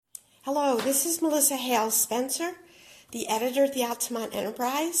Hello, this is Melissa Hale Spencer, the editor at the Altamont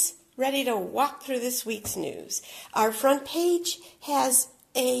Enterprise, ready to walk through this week's news. Our front page has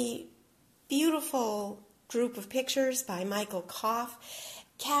a beautiful group of pictures by Michael Koff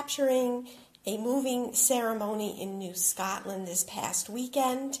capturing a moving ceremony in New Scotland this past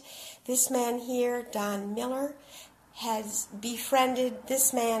weekend. This man here, Don Miller, has befriended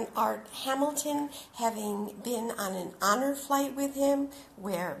this man, Art Hamilton, having been on an honor flight with him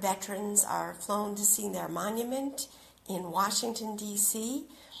where veterans are flown to see their monument in Washington, D.C.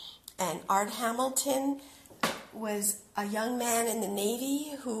 And Art Hamilton was a young man in the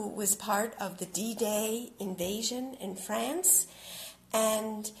Navy who was part of the D-Day invasion in France.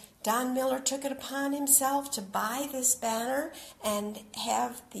 And Don Miller took it upon himself to buy this banner and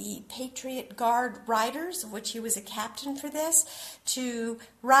have the Patriot Guard riders, of which he was a captain for this, to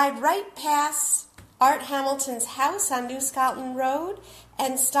ride right past Art Hamilton's house on New Scotland Road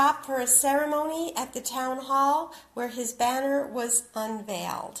and stop for a ceremony at the town hall where his banner was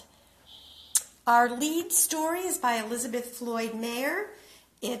unveiled. Our lead story is by Elizabeth Floyd Mayer.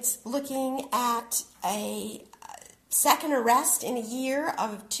 It's looking at a second arrest in a year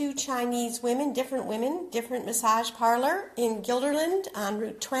of two Chinese women, different massage parlor in Guilderland on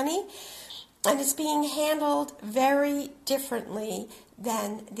Route 20, and it's being handled very differently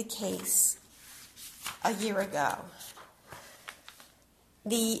than the case a year ago.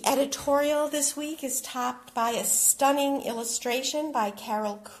 The editorial this week is topped by a stunning illustration by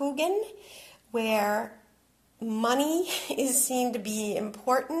Carol Coogan, where money is seen to be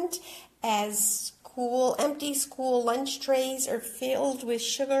important as empty school lunch trays are filled with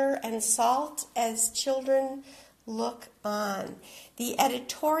sugar and salt as children look on. The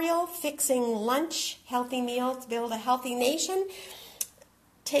editorial, Fixing Lunch, Healthy Meals to Build a Healthy Nation,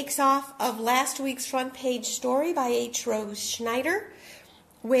 takes off of last week's front page story by H. Rose Schneider,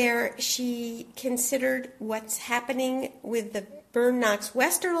 where she considered what's happening with the Bern-Knox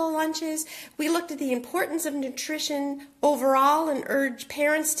Westerlo lunches. We looked at the importance of nutrition overall and urged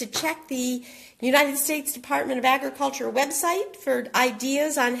parents to check the United States Department of Agriculture website for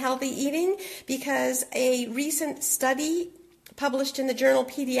ideas on healthy eating, because a recent study published in the journal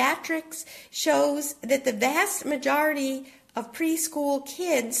Pediatrics shows that the vast majority of preschool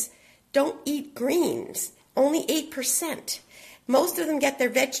kids don't eat greens, only 8%. Most of them get their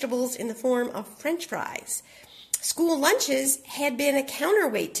vegetables in the form of French fries. School lunches had been a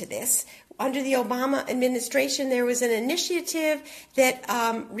counterweight to this. Under the Obama administration, there was an initiative that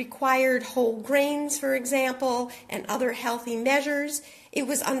required whole grains, for example, and other healthy measures. It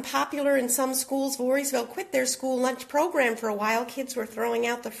was unpopular in some schools. Voorheesville quit their school lunch program for a while. Kids were throwing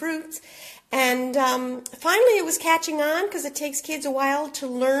out the fruits. And finally it was catching on because it takes kids a while to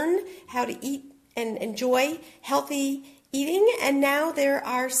learn how to eat and enjoy healthy eating, and now there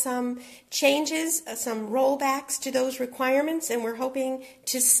are some changes, some rollbacks to those requirements, and we're hoping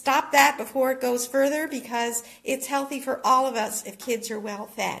to stop that before it goes further because it's healthy for all of us if kids are well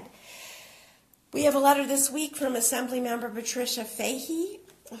fed. We have a letter this week from Assemblymember Patricia Fahey,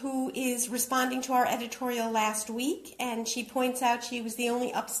 who is responding to our editorial last week, and she points out she was the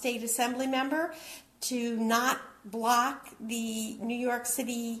only upstate Assembly member to not block the New York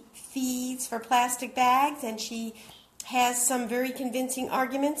City fees for plastic bags, and she has some very convincing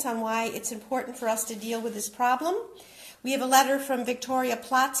arguments on why it's important for us to deal with this problem. We have a letter from Victoria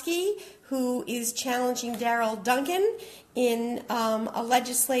Plotsky, who is challenging Daryl Duncan in a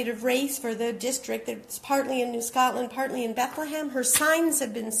legislative race for the district that's partly in New Scotland, partly in Bethlehem. Her signs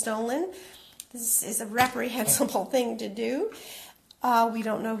have been stolen. This is a reprehensible thing to do. We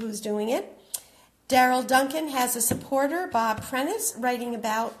don't know who's doing it. Daryl Duncan has a supporter, Bob Prentice, writing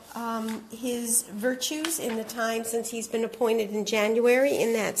about his virtues in the time since he's been appointed in January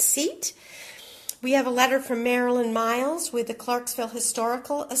in that seat. We have a letter from Marilyn Miles with the Clarksville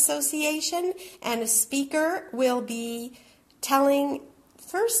Historical Association, and a speaker will be telling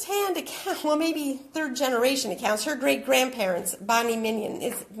first-hand account, well, maybe third-generation accounts. Her great-grandparents, Bonnie Minion,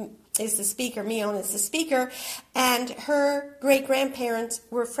 is the speaker, Mion is the speaker, and her great-grandparents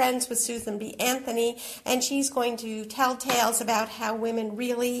were friends with Susan B. Anthony, and she's going to tell tales about how women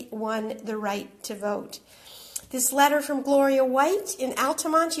really won the right to vote. This letter from Gloria White in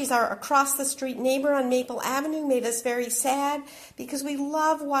Altamont, she's our across-the-street neighbor on Maple Avenue, made us very sad because we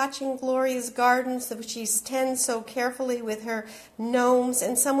love watching Gloria's gardens, which she tends so carefully with her gnomes,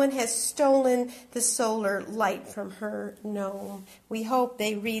 and someone has stolen the solar light from her gnome. We hope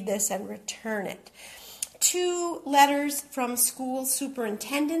they read this and return it. 2 letters from school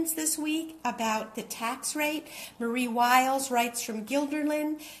superintendents this week about the tax rate. Marie Wiles writes from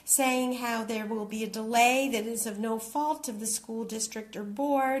Guilderland saying how there will be a delay that is of no fault of the school district or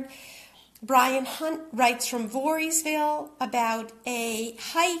board. Brian Hunt writes from Voorheesville about a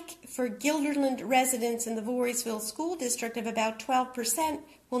hike for Guilderland residents in the Voorheesville School District of about 12%,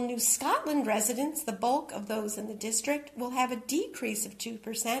 while New Scotland residents, the bulk of those in the district, will have a decrease of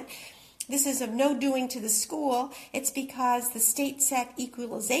 2%. This is of no doing to the school. It's because the state set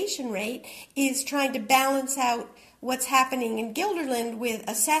equalization rate is trying to balance out what's happening in Guilderland with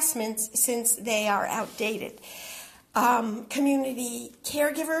assessments since they are outdated. Community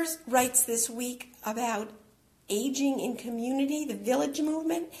Caregivers writes this week about aging in community, the village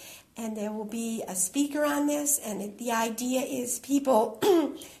movement, and there will be a speaker on this, and the idea is people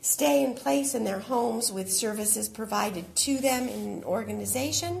stay in place in their homes with services provided to them in an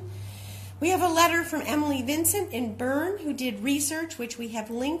organization. We have a letter from Emily Vincent in Bern, who did research, which we have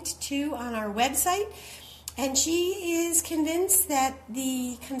linked to on our website. And she is convinced that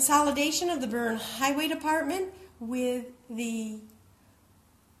the consolidation of the Bern Highway Department with the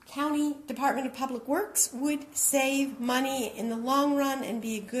County Department of Public Works would save money in the long run and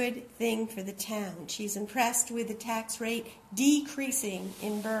be a good thing for the town. She's impressed with the tax rate decreasing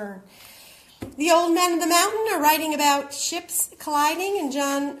in Bern. The old men of the mountain are writing about ships colliding, and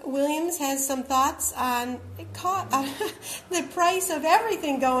John Williams has some thoughts on the price of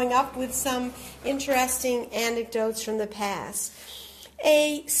everything going up with some interesting anecdotes from the past.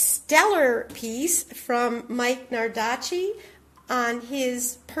 A stellar piece from Mike Nardacci on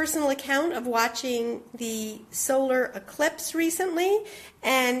his personal account of watching the solar eclipse recently,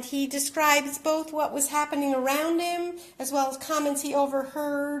 and he describes both what was happening around him as well as comments he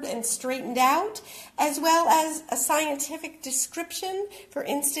overheard and straightened out, as well as a scientific description. For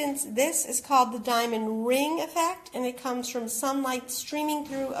instance, this is called the diamond ring effect, and it comes from sunlight streaming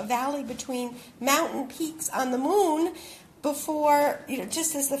through a valley between mountain peaks on the moon before,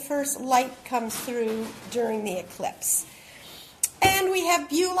 just as the first light comes through during the eclipse. And we have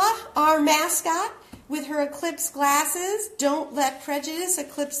Beulah, our mascot, with her eclipse glasses. Don't let prejudice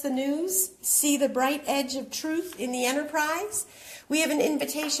eclipse the news. See the bright edge of truth in the enterprise. We have an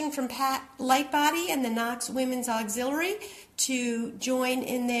invitation from Pat Lightbody and the Knox Women's Auxiliary to join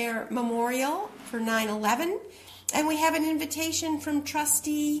in their memorial for 9/11. And we have an invitation from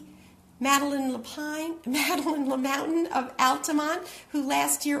Trustee Madeline LeMountain of Altamont, who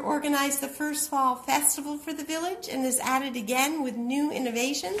last year organized the first fall festival for the village and is at it again with new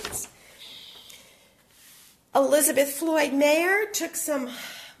innovations. Elizabeth Floyd Mayer took some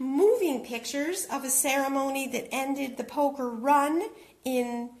moving pictures of a ceremony that ended the poker run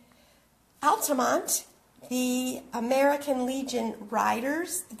in Altamont. The American Legion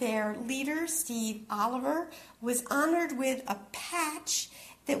Riders, their leader, Steve Oliver, was honored with a patch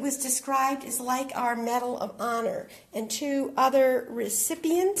that was described as like our Medal of Honor, and 2 other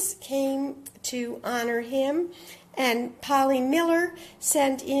recipients came to honor him. And Polly Miller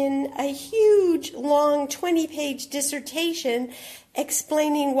sent in a huge, long 20-page dissertation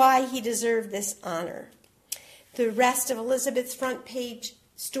explaining why he deserved this honor. The rest of Elizabeth's front page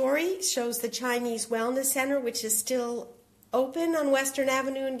story shows the Chinese Wellness Center, which is still open on Western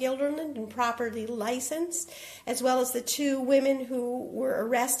Avenue in Guilderland and properly licensed, as well as the 2 women who were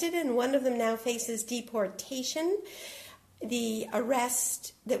arrested, and one of them now faces deportation. The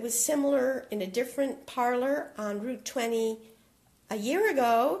arrest that was similar in a different parlor on Route 20 a year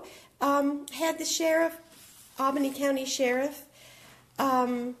ago had the sheriff, Albany County Sheriff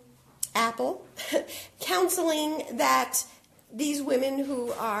Apple, counseling that these women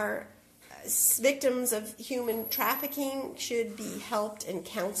who are victims of human trafficking should be helped and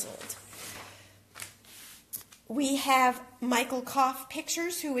counseled. We have Michael Koff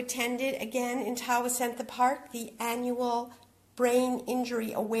Pictures, who attended again in Tawasentha Park the annual Brain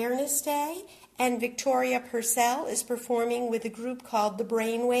Injury Awareness Day, and Victoria Purcell is performing with a group called the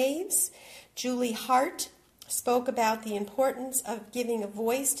Brainwaves. Julie Hart spoke about the importance of giving a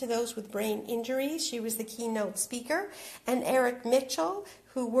voice to those with brain injuries. She was the keynote speaker. And Eric Mitchell,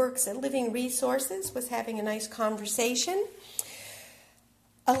 who works at Living Resources, was having a nice conversation.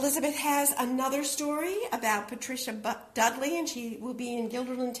 Elizabeth has another story about Patricia Dudley, and she will be in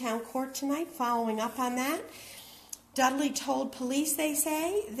Guilderland Town Court tonight following up on that. Dudley told police, they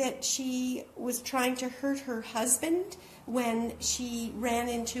say, that she was trying to hurt her husband when she ran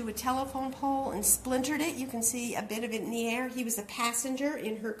into a telephone pole and splintered it. You can see a bit of it in the air. He was a passenger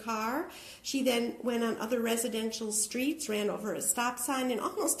in her car. She then went on other residential streets, ran over a stop sign and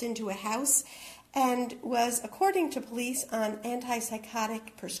almost into a house, and was, according to police, on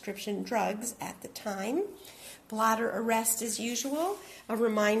antipsychotic prescription drugs at the time. Blotter arrest as usual. A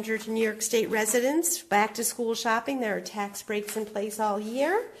reminder to New York State residents, back to school shopping, there are tax breaks in place all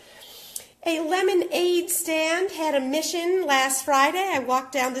year. A lemonade stand had a mission last Friday. I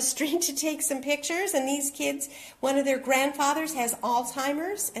walked down the street to take some pictures, and these kids, one of their grandfathers has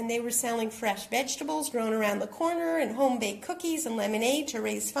Alzheimer's, and they were selling fresh vegetables grown around the corner and home-baked cookies and lemonade to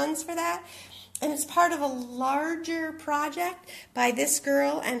raise funds for that. And it's part of a larger project by this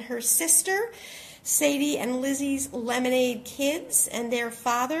girl and her sister, Sadie and Lizzie's Lemonade Kids, and their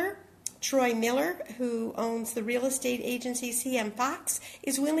father, Troy Miller, who owns the real estate agency CM Fox,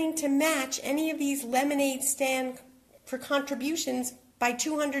 is willing to match any of these lemonade stand for contributions by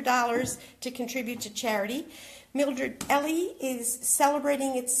 $200 to contribute to charity. Mildred Ellie is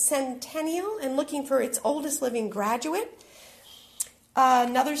celebrating its centennial and looking for its oldest living graduate.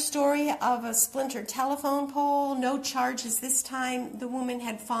 Another story of a splintered telephone pole, no charges this time. The woman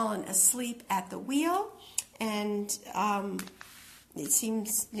had fallen asleep at the wheel, and it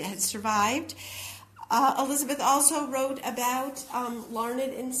seems it had survived. Elizabeth also wrote about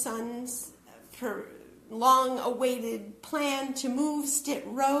Larned and Sons' long-awaited plan to move Stitt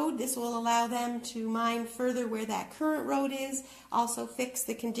Road. This will allow them to mine further where that current road is, also fix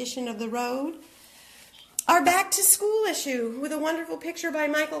the condition of the road. Our back-to-school issue with a wonderful picture by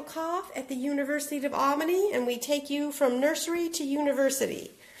Michael Koff at the University of Albany, and we take you from nursery to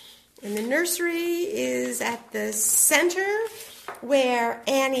university. And the nursery is at the center where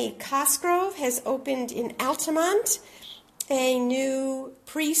Annie Cosgrove has opened in Altamont a new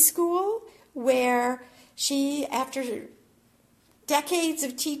preschool where she, after decades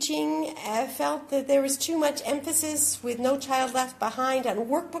of teaching, felt that there was too much emphasis with No Child Left Behind on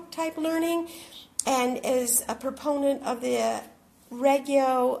workbook-type learning, and is a proponent of the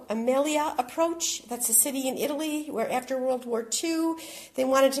Reggio Emilia approach. That's a city in Italy where after World War II they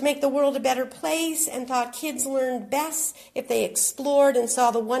wanted to make the world a better place and thought kids learned best if they explored and saw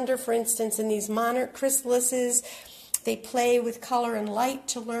the wonder, for instance, in these monarch chrysalises. They play with color and light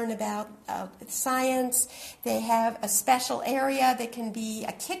to learn about science. They have a special area that can be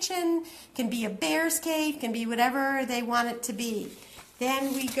a kitchen, can be a bear's cave, can be whatever they want it to be.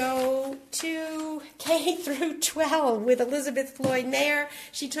 Then we go to K through 12 with Elizabeth Floyd Mayer.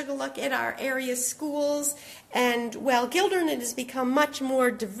 She took a look at our area schools, and while Gilderland has become much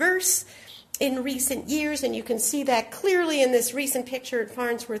more diverse in recent years, and you can see that clearly in this recent picture at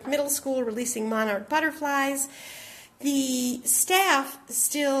Farnsworth Middle School releasing monarch butterflies, the staff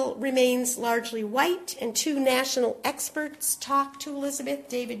still remains largely white, and two national experts talked to Elizabeth,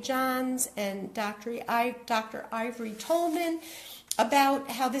 David Johns and Dr. Ivory Tolman, about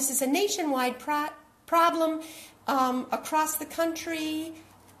how this is a nationwide problem across the country.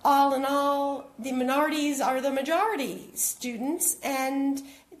 All in all, the minorities are the majority students, and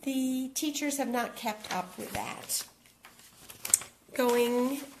the teachers have not kept up with that.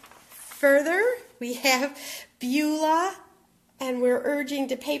 Going further, we have Beulah, and we're urging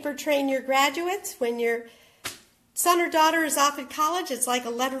to paper train your graduates. When your son or daughter is off at college, it's like a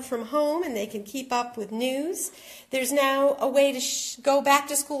letter from home, and they can keep up with news. There's now a way to go back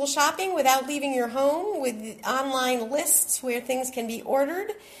to school shopping without leaving your home with online lists where things can be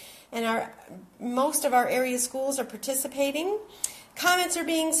ordered, and most of our area schools are participating. Comments are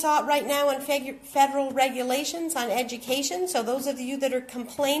being sought right now on federal regulations on education, so those of you that are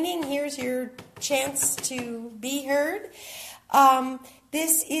complaining, here's your chance to be heard.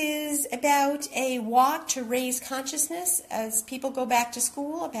 This is about a walk to raise consciousness as people go back to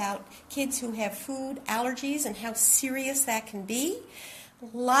school about kids who have food allergies and how serious that can be.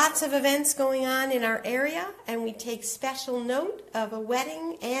 Lots of events going on in our area, and we take special note of a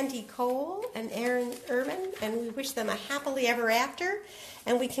wedding, Andy Cole and Aaron Urban, and we wish them a happily ever after.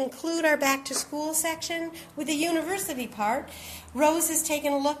 And we conclude our back to school section with the university part. Rose has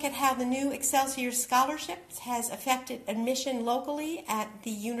taken a look at how the new Excelsior Scholarships has affected admission locally at the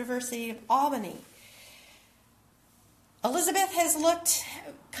University of Albany. Elizabeth has looked,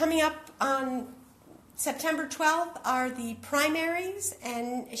 coming up on September 12th are the primaries,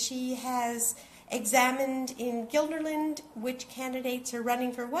 and she has examined in Gilderland which candidates are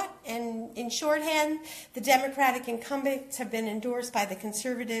running for what. And in shorthand, the Democratic incumbents have been endorsed by the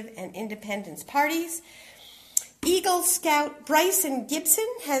Conservative and Independence parties. Eagle Scout Bryson Gibson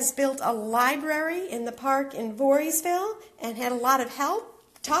has built a library in the park in Voorheesville and had a lot of help.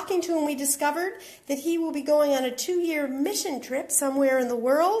 Talking to him, we discovered that he will be going on a 2-year mission trip somewhere in the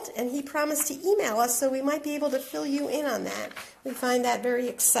world, and he promised to email us, so we might be able to fill you in on that. We find that very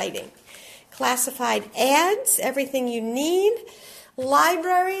exciting. Classified ads, everything you need.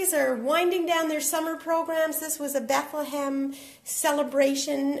 Libraries are winding down their summer programs. This was a Bethlehem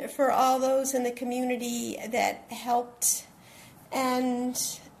celebration for all those in the community that helped, and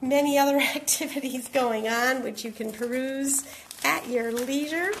many other activities going on, which you can peruse at your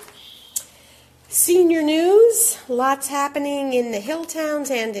leisure. Senior news, lots happening in the Hilltowns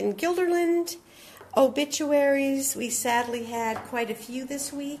and in Guilderland. Obituaries, we sadly had quite a few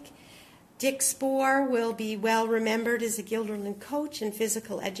this week. Dick Spohr will be well remembered as a Guilderland coach and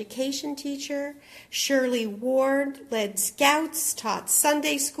physical education teacher. Shirley Ward led Scouts, taught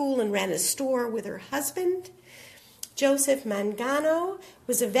Sunday school, and ran a store with her husband. Joseph Mangano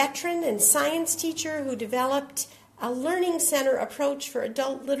was a veteran and science teacher who developed a learning center approach for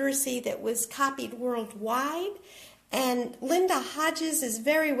adult literacy that was copied worldwide. And Linda Hodges is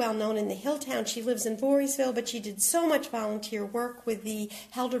very well known in the Hilltown. She lives in Voorheesville, but she did so much volunteer work with the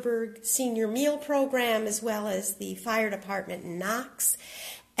Helderberg Senior Meal Program as well as the fire department in Knox.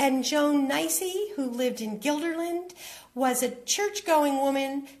 And Joan Nicey, who lived in Guilderland, was a church-going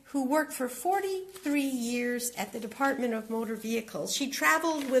woman who worked for 43 years at the Department of Motor Vehicles. She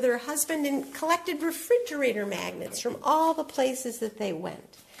traveled with her husband and collected refrigerator magnets from all the places that they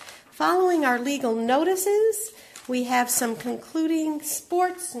went. Following our legal notices, we have some concluding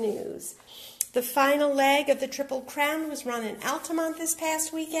sports news. The final leg of the Triple Crown was run in Altamont this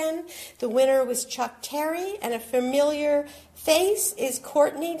past weekend. The winner was Chuck Terry, and a familiar face is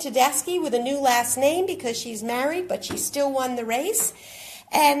Courtney Tedeschi with a new last name because she's married, but she still won the race.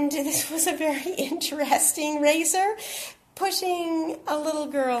 And this was a very interesting racer, pushing a little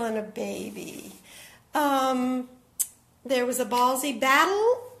girl and a baby. There was a ballsy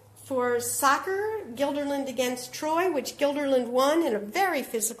battle for soccer, Guilderland against Troy, which Guilderland won in a very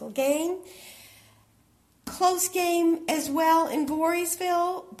physical game. Close game as well in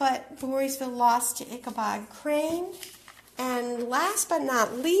Voorheesville, but Voorheesville lost to Ichabod Crane. And last but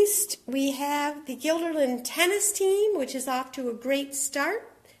not least, we have the Guilderland tennis team, which is off to a great start.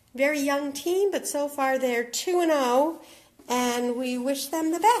 Very young team, but so far they're 2-0, and we wish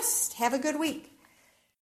them the best. Have a good week.